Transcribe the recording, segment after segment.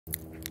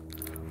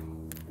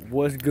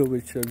What's good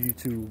with your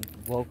YouTube?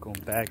 Welcome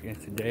back, and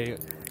today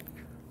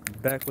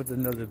back with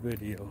another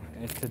video.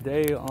 And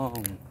today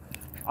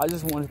I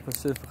just want to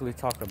specifically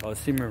talk about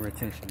semen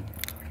retention.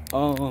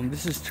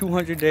 This is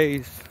 200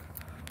 days,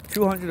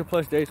 200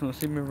 plus days on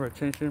semen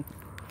retention,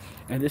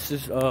 and this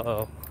is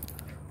our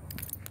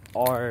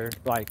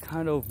like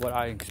kind of what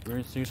I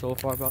experienced so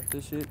far about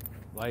this shit.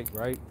 Like,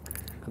 right?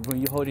 Because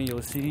when you're holding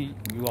your seed,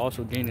 you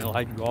also gaining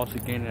life, you also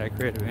gaining that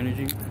creative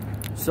energy.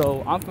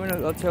 So I'm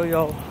gonna tell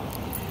y'all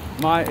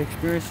my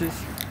experiences,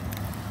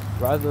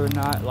 rather than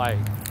not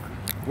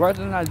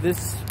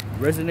this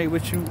resonate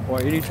with you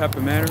or any type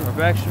of manner of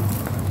action.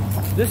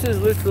 This is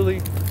literally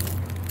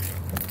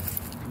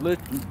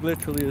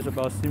is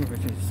about semen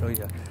retention. So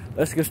yeah,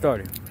 let's get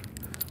started.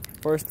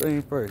 First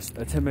thing first,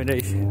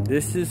 intimidation.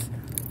 This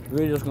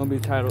video is gonna be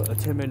titled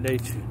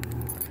intimidation,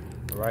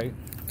 right?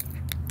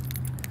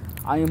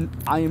 I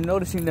am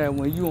noticing that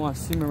when you on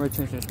semen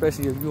retention,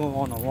 especially if you're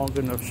on a long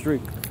enough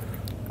streak,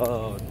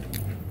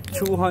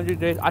 200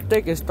 days, I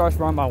think it starts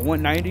around about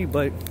 190,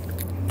 but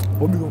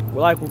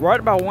like right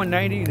about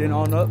 190 then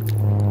on up,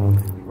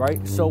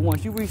 right? So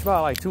once you reach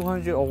about like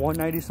 200 or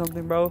 190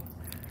 something, bro,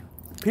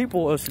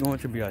 people are going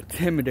to be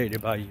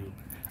intimidated by you.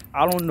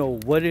 I don't know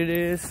what it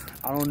is,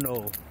 I don't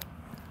know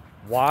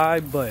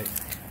why, but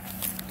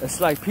it's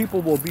like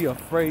people will be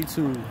afraid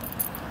to,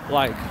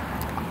 like,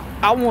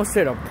 I won't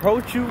say to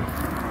approach you,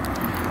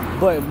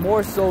 but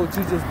more so to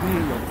just be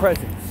in your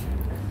presence.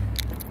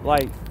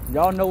 Like,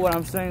 y'all know what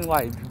I'm saying?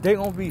 Like, they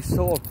gonna be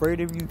so afraid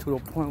of you to the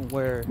point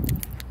where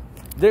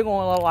they're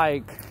gonna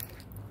like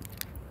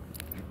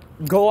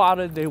go out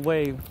of their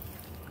way.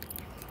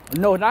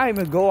 No, not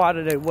even go out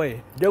of their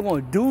way. They're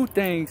gonna do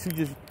things to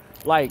just,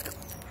 like,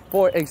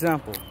 for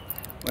example,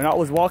 when I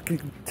was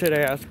walking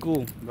today at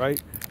school,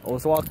 right? I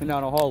was walking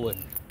down the hallway,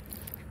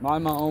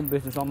 mind my own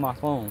business on my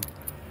phone.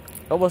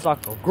 It was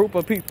like a group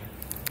of people.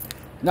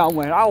 Now,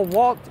 when I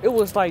walked, it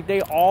was like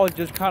they all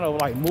just kind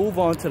of like move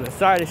on to the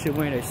side and shit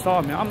when they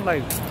saw me. I'm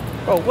like,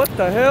 bro, what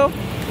the hell?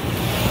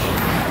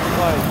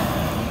 Like,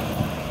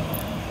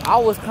 I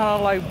was kind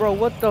of like, bro,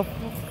 what the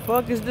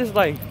fuck is this?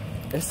 Like,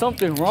 is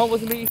something wrong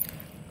with me?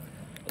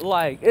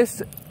 Like,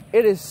 it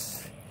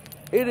is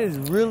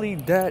really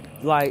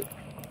that, like,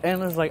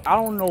 and it's like, I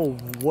don't know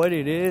what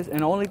it is.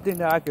 And the only thing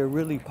that I can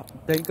really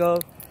think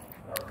of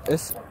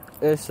is,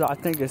 I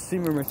think it's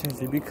semen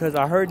retention, because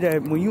I heard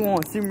that when you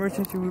on semen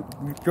retention,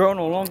 you're on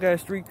a long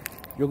ass streak,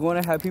 you're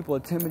going to have people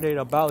intimidate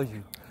about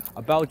you,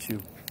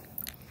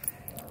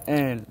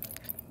 and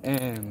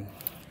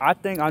I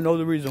think I know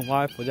the reason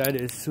why for that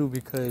is too,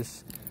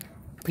 because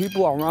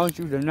people around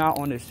you, they're not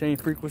on the same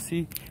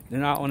frequency, they're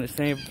not on the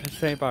same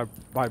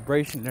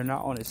vibration, they're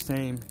not on the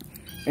same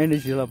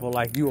energy level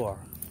like you are,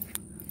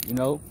 you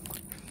know.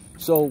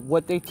 So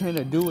what they tend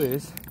to do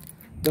is,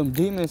 them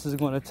demons is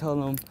going to tell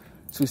them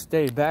to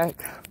stay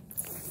back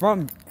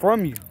from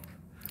you.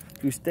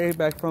 To stay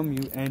back from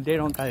you, and they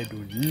don't gotta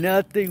do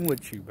nothing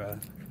with you, bro.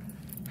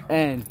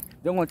 And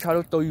they're gonna try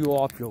to throw you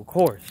off your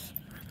course.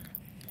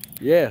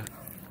 Yeah.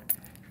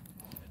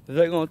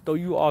 They're gonna throw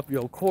you off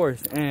your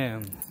course.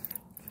 And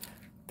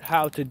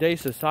how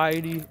today's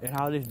society and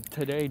how this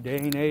today day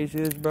and age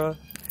is, bro,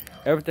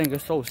 everything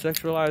is so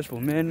sexualized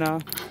for men now.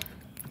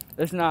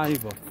 It's not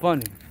even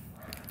funny.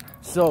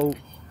 So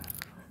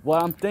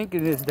what I'm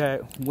thinking is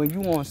that when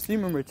you on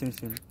semen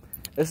retention,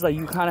 it's like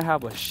you kind of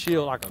have a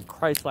shield, like a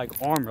Christ-like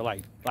armor,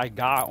 like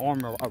God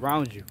armor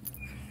around you.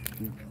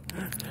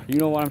 You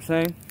know what I'm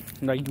saying?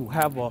 Like, you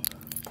have a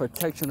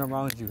protection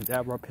around you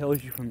that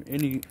repels you from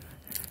any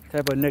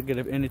type of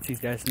negative entities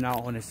that's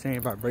not on the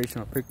same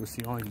vibration or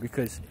frequency on you,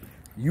 because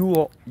you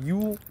are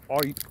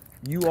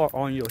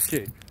on your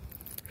shit.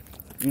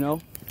 You know?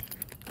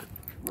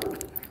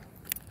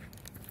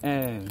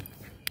 And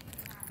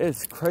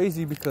it's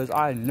crazy because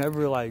I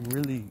never like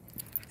really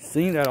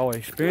seen that or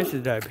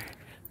experienced that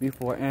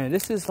before. And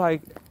this is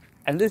like,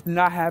 and this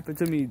not happened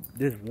to me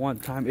this one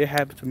time. It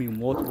happened to me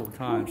multiple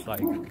times.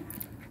 Like,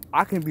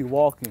 I can be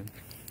walking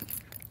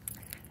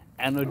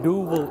and a dude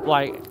will,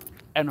 like,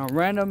 and a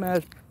random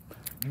ass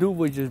dude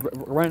would just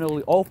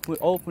randomly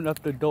open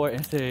up the door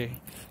and say,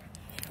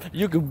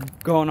 you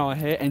could go on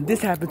ahead. And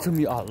this happened to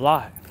me a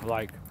lot,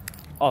 like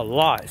a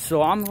lot.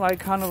 So I'm like,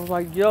 kind of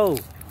like, yo,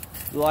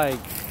 like,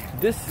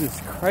 this is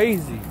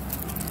crazy.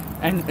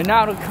 And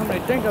now to come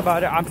and think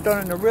about it, I'm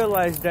starting to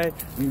realize that,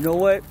 you know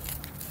what,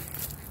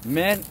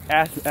 men,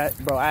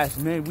 as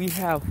men, we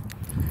have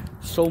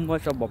so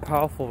much of a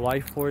powerful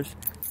life force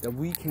that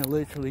we can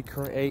literally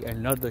create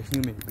another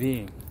human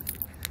being.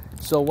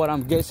 So what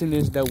I'm guessing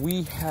is that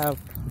we have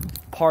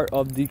part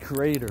of the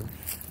creator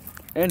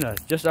in us,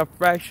 just a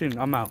fraction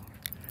amount,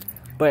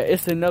 but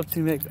it's enough to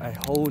make a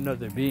whole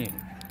nother being.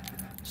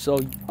 So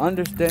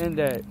understand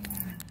that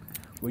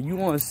when you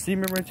want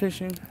semen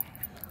retention,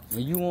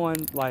 when you on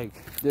like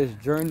this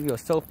journey of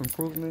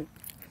self-improvement,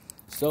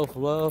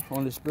 self-love,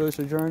 on the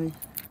spiritual journey,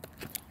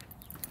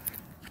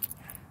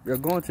 you're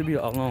going to be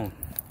alone.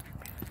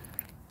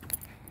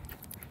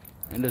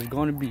 And it's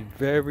going to be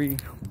very,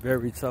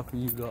 very tough for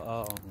you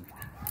to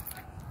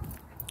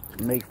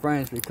make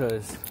friends,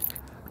 because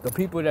the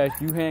people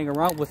that you hang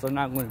around with are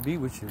not going to be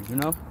with you, you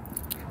know?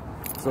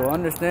 So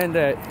understand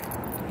that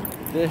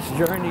this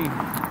journey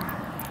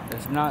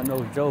is not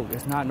no joke.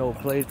 It's not no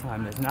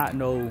playtime. It's not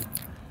no,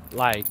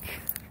 like,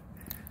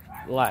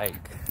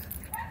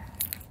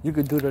 you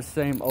could do the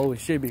same old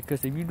shit,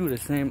 because if you do the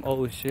same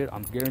old shit,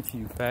 I'm guarantee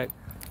you fact,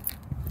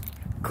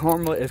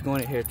 karma is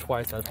going to hit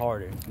twice as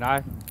harder.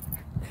 Not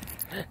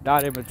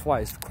even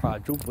twice,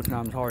 quadruple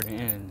times harder.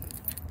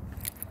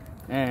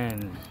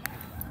 And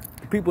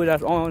people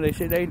that's on their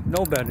shit, they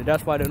know better.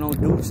 That's why they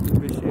don't do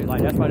stupid shit.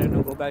 Like, that's why they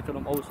don't go back to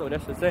them old. So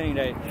that's the thing,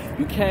 that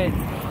you can't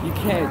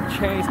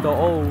change the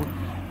old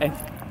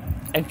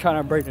and try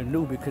to break the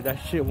new, because that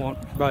shit won't,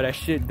 bro. That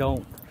shit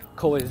don't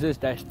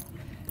coexist.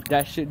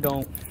 That shit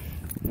don't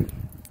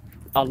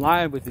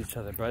align with each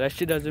other, bro. That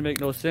shit doesn't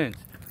make no sense.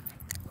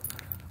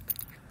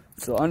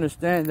 So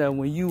understand that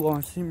when you are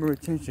on semen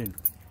retention,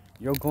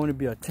 you're going to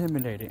be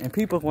intimidated, and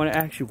people are going to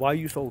ask you, why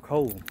you so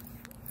cold?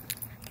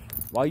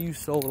 Why you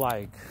so,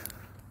 like,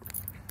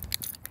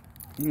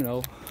 you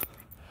know?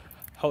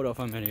 Hold up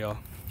for a minute, y'all.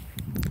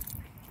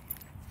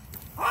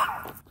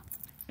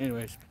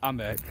 Anyways, I'm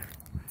back.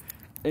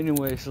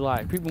 Anyways,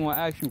 like, people want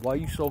to ask you, why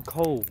you so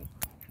cold?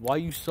 Why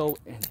you so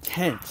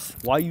intense?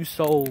 Why you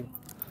so,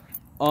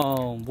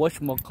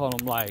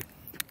 whatchamacallem, like,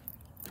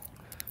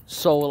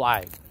 so,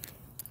 like,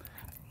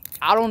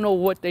 I don't know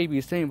what they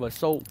be saying, but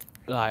so,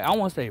 like, I don't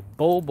want to say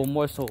bold, but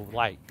more so,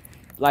 like,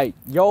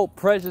 your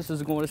presence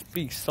is going to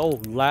speak so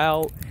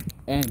loud,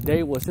 and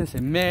they will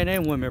listen, men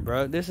and women,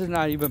 bro. This is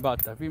not even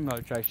about the female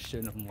attraction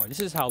shit no more. This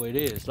is how it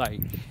is, like,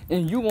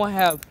 and you gonna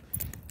have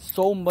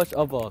so much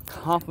of a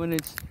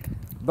confidence,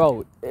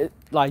 bro.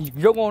 Like,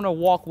 you're gonna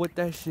walk with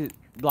that shit,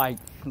 like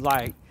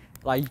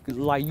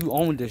you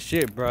own the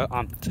shit, bro.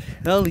 I'm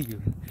telling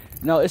you.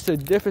 Now, it's the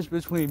difference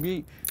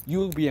between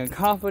you being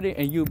confident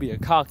and you being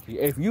cocky.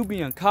 If you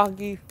being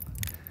cocky,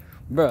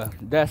 bro,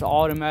 that's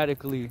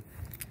automatically.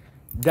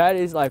 That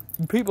is like,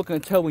 people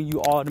can tell when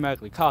you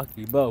automatically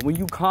cocky, but when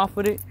you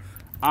confident,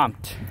 I'm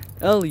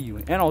telling you.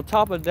 And on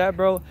top of that,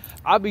 bro,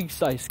 I be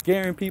like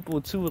scaring people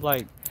too.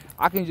 Like,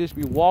 I can just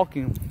be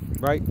walking,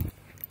 right,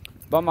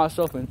 by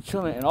myself and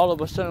chilling, and all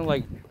of a sudden,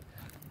 like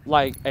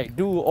a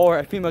dude or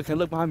a female can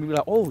look behind me and be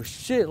like, oh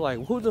shit,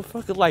 like, who the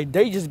fuck is, like,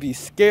 they just be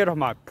scared of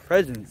my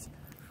presence,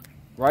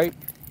 right?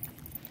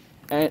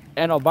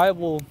 And a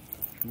Bible,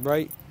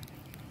 right?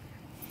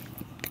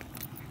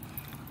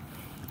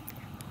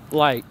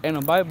 Like, in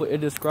the Bible, it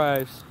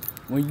describes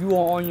when you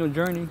are on your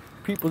journey,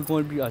 people's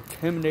going to be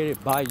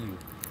intimidated by you,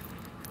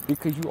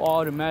 because you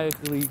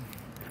automatically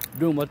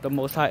doing what the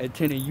Most High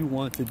intended you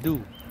want to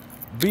do.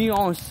 Be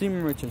on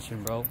semen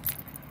retention, bro.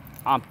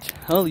 I'm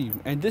telling you.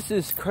 And this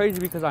is crazy,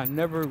 because I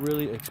never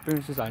really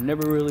experienced this. I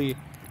never really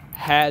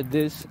had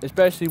this,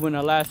 especially when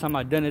the last time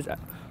I done this,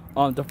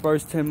 the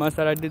first 10 months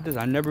that I did this,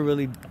 I never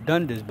really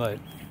done this. But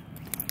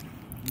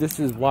this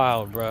is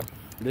wild, bro.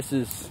 This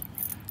is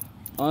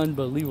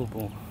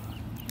unbelievable.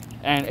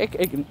 And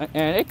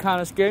it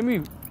kind of scared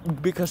me,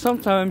 because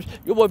sometimes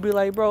you would be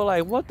like, bro,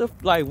 like, what the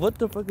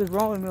fuck is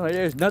wrong with me? Like,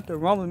 there's nothing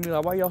wrong with me.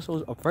 Like, why y'all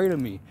so afraid of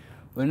me?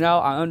 But now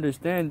I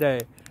understand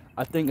that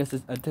I think it's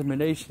just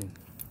intimidation,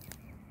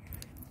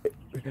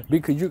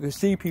 because you can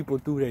see people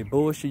through their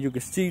bullshit. You can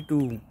see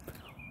through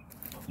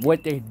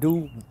what they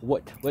do,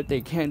 what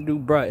they can't do,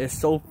 bro. It's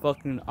so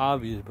fucking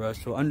obvious, bro.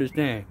 So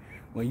understand,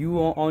 when you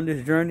are on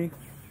this journey,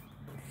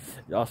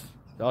 y'all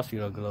see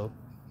the glow.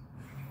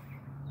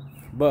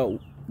 But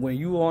when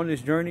you are on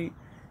this journey,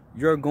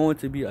 you're going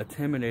to be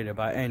intimidated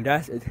by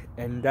it.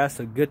 And that's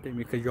a good thing,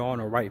 because you're on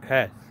the right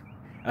path.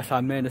 That's how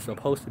men is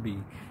supposed to be.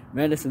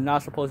 Men is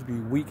not supposed to be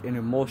weak and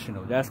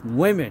emotional. That's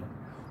women.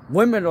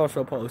 Women are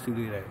supposed to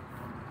do that.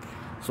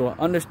 So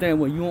understand,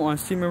 when you're on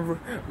semen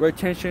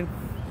retention,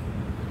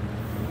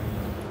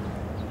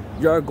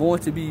 you're going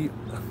to be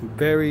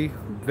very,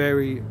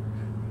 very,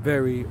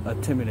 very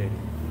intimidated.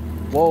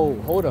 Whoa,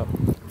 hold up.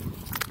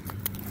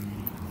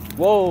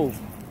 Whoa.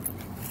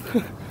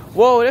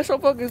 Whoa, that's so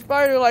fucking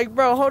spider. Like,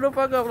 bro, hold the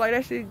fuck up. Like,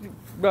 that shit,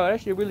 bro,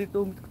 that shit really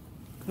threw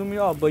me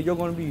off. But you're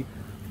going to be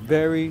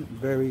very,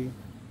 very,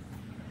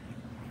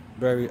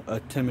 very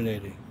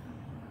intimidated.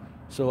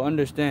 So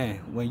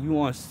understand, when you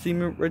on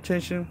semen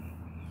retention,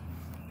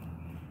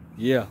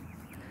 yeah.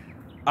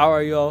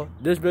 Alright, y'all.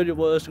 This video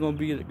was going to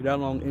be that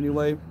long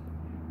anyway.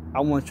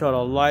 I want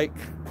y'all to like,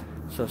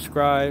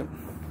 subscribe,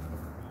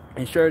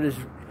 and share this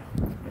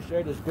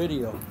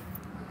video.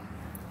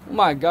 Oh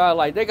my God,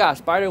 like, they got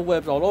spider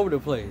webs all over the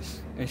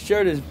place. And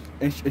share this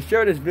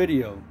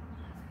video.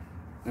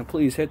 And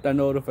please hit that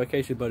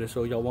notification button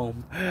so y'all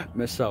won't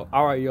miss out.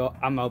 Alright, y'all,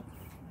 I'm out.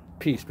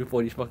 Peace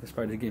before these fucking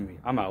spiders get me.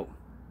 I'm out.